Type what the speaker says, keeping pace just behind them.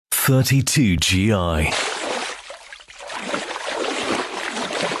32GI.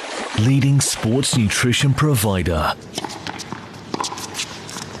 Leading sports nutrition provider.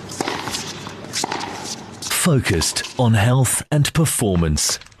 Focused on health and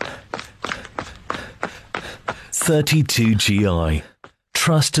performance. 32GI.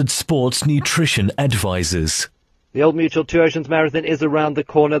 Trusted sports nutrition advisors. The Old Mutual Two Oceans Marathon is around the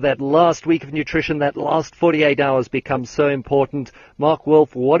corner. That last week of nutrition, that last 48 hours becomes so important. Mark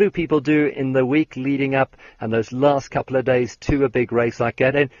Wolff, what do people do in the week leading up and those last couple of days to a big race like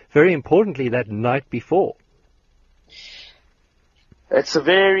that? And very importantly, that night before. It's a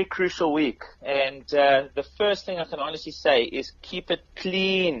very crucial week. And the first thing I can honestly say is keep it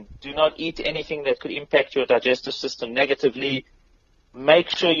clean. Do not eat anything that could impact your digestive system negatively. Make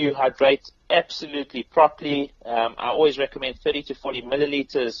sure you hydrate absolutely properly. I always recommend 30 to 40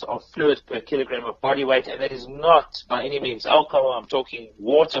 milliliters of fluid per kilogram of body weight, and that is not by any means alcohol. I'm talking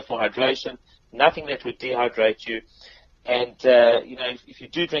water for hydration, nothing that would dehydrate you. And, if you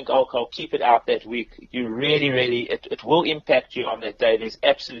do drink alcohol, keep it out that week. You really, it will impact you on that day. There's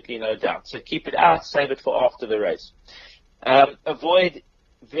absolutely no doubt. So keep it out, save it for after the race. Avoid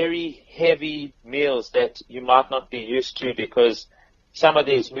very heavy meals that you might not be used to, because some of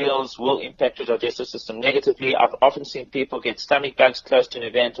these meals will impact your digestive system negatively. I've often seen people get stomach bugs close to an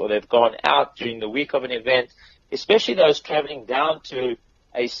event, or they've gone out during the week of an event, especially those traveling down to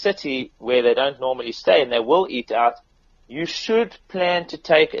a city where they don't normally stay and they will eat out. You should plan to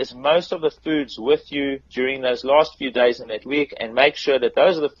take as most of the foods with you during those last few days in that week, and make sure that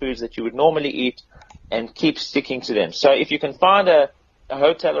those are the foods that you would normally eat and keep sticking to them. So if you can find a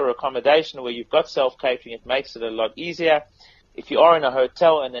hotel or accommodation where you've got self-catering, it makes it a lot easier. If you are in a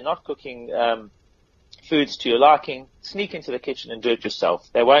hotel and they're not cooking foods to your liking, sneak into the kitchen and do it yourself.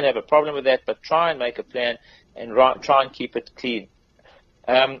 They won't have a problem with that, but try and make a plan and try and keep it clean.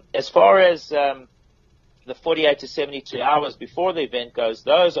 As far as the 48 to 72 hours before the event goes,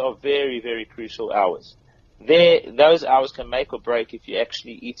 those are very, very crucial hours. Those hours can make or break if you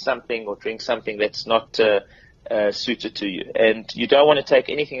actually eat something or drink something that's not suited to you. And you don't want to take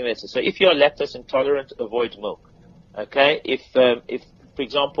anything that's... So if you're lactose intolerant, avoid milk. Okay, if for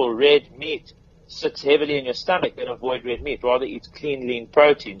example red meat sits heavily in your stomach, then avoid red meat. Rather eat clean, lean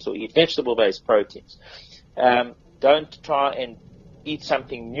proteins, or eat vegetable-based proteins. Don't try and eat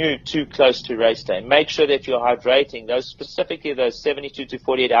something new too close to race day. Make sure that you're hydrating. Specifically those 72 to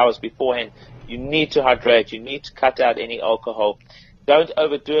 48 hours beforehand, you need to hydrate. You need to cut out any alcohol. Don't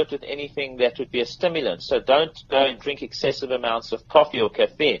overdo it with anything that would be a stimulant. So don't go and drink excessive amounts of coffee or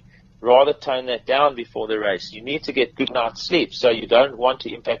caffeine. Rather tone that down before the race. You need to get good night's sleep, so you don't want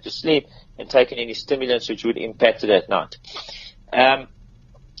to impact your sleep and taking any stimulants which would impact it at night.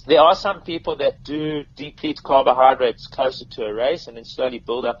 There are some people that do deplete carbohydrates closer to a race and then slowly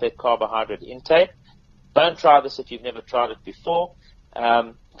build up that carbohydrate intake. Don't try this if you've never tried it before.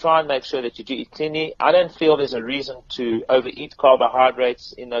 Try and make sure that you do eat cleanly. I don't feel there's a reason to overeat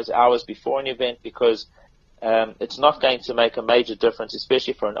carbohydrates in those hours before an event, because it's not going to make a major difference,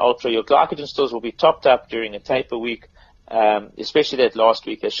 especially for an ultra. Your glycogen stores will be topped up during a taper week, especially that last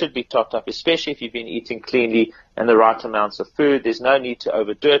week. They should be topped up, especially if you've been eating cleanly and the right amounts of food. There's no need to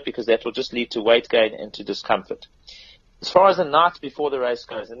overdo it, because that will just lead to weight gain and to discomfort. As far as the night before the race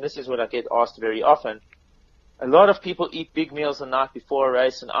goes, and this is what I get asked very often, a lot of people eat big meals the night before a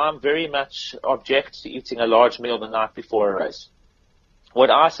race, and I'm very much object to eating a large meal the night before a race.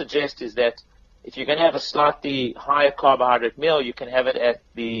 What I suggest is that if you're going to have a slightly higher carbohydrate meal, you can have it at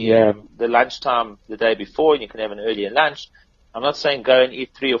the lunchtime the day before, and you can have an earlier lunch. I'm not saying go and eat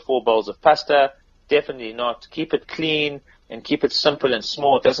 3 or 4 bowls of pasta. Definitely not. Keep it clean and keep it simple and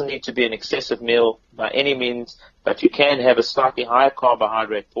small. It doesn't need to be an excessive meal by any means, but you can have a slightly higher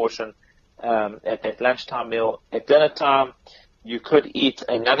carbohydrate portion at that lunchtime meal. At dinner time, you could eat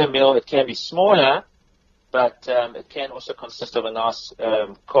another meal. It can be smaller, but it can also consist of a nice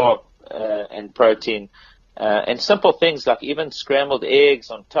carb and protein, and simple things like even scrambled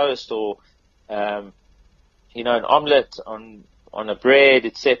eggs on toast, or an omelette on a bread,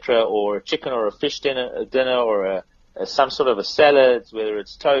 etc., or a chicken or a fish dinner, or some sort of a salad, whether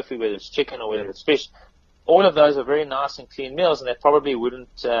it's tofu, whether it's chicken, or whether it's fish. All of those are very nice and clean meals, and they probably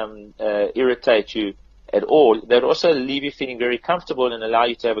wouldn't irritate you at all. They'd also leave you feeling very comfortable and allow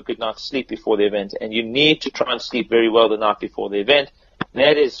you to have a good night's sleep before the event. And you need to try and sleep very well the night before the event.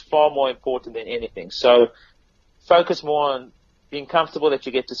 That is far more important than anything. So focus more on being comfortable that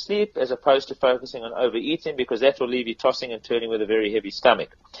you get to sleep, as opposed to focusing on overeating, because that will leave you tossing and turning with a very heavy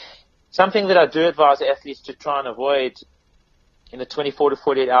stomach. Something that I do advise athletes to try and avoid in the 24 to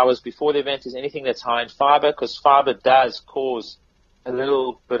 48 hours before the event is anything that's high in fiber, because fiber does cause a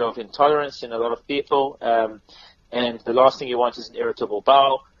little bit of intolerance in a lot of people, and the last thing you want is an irritable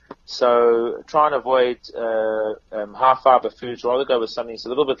bowel. So try and avoid high fiber foods. Rather go with something that's a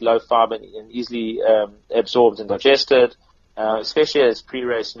little bit low fiber and easily absorbed and digested, especially as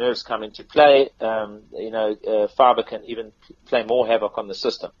pre-race nerves come into play. Fiber can even play more havoc on the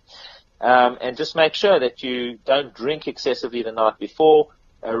system. And just make sure that you don't drink excessively the night before.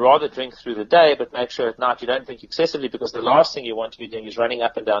 Rather drink through the day, but make sure at night you don't drink excessively, because the last thing you want to be doing is running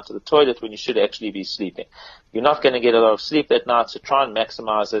up and down to the toilet when you should actually be sleeping. You're not going to get a lot of sleep that night, so try and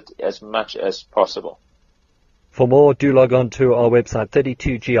maximize it as much as possible. For more, do log on to our website,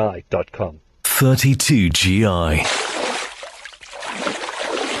 32gi.com. 32GI.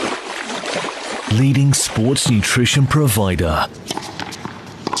 Leading sports nutrition provider.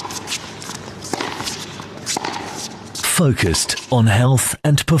 Focused on health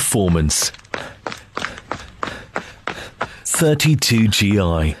and performance.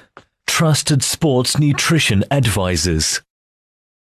 32GI. Trusted sports nutrition advisors.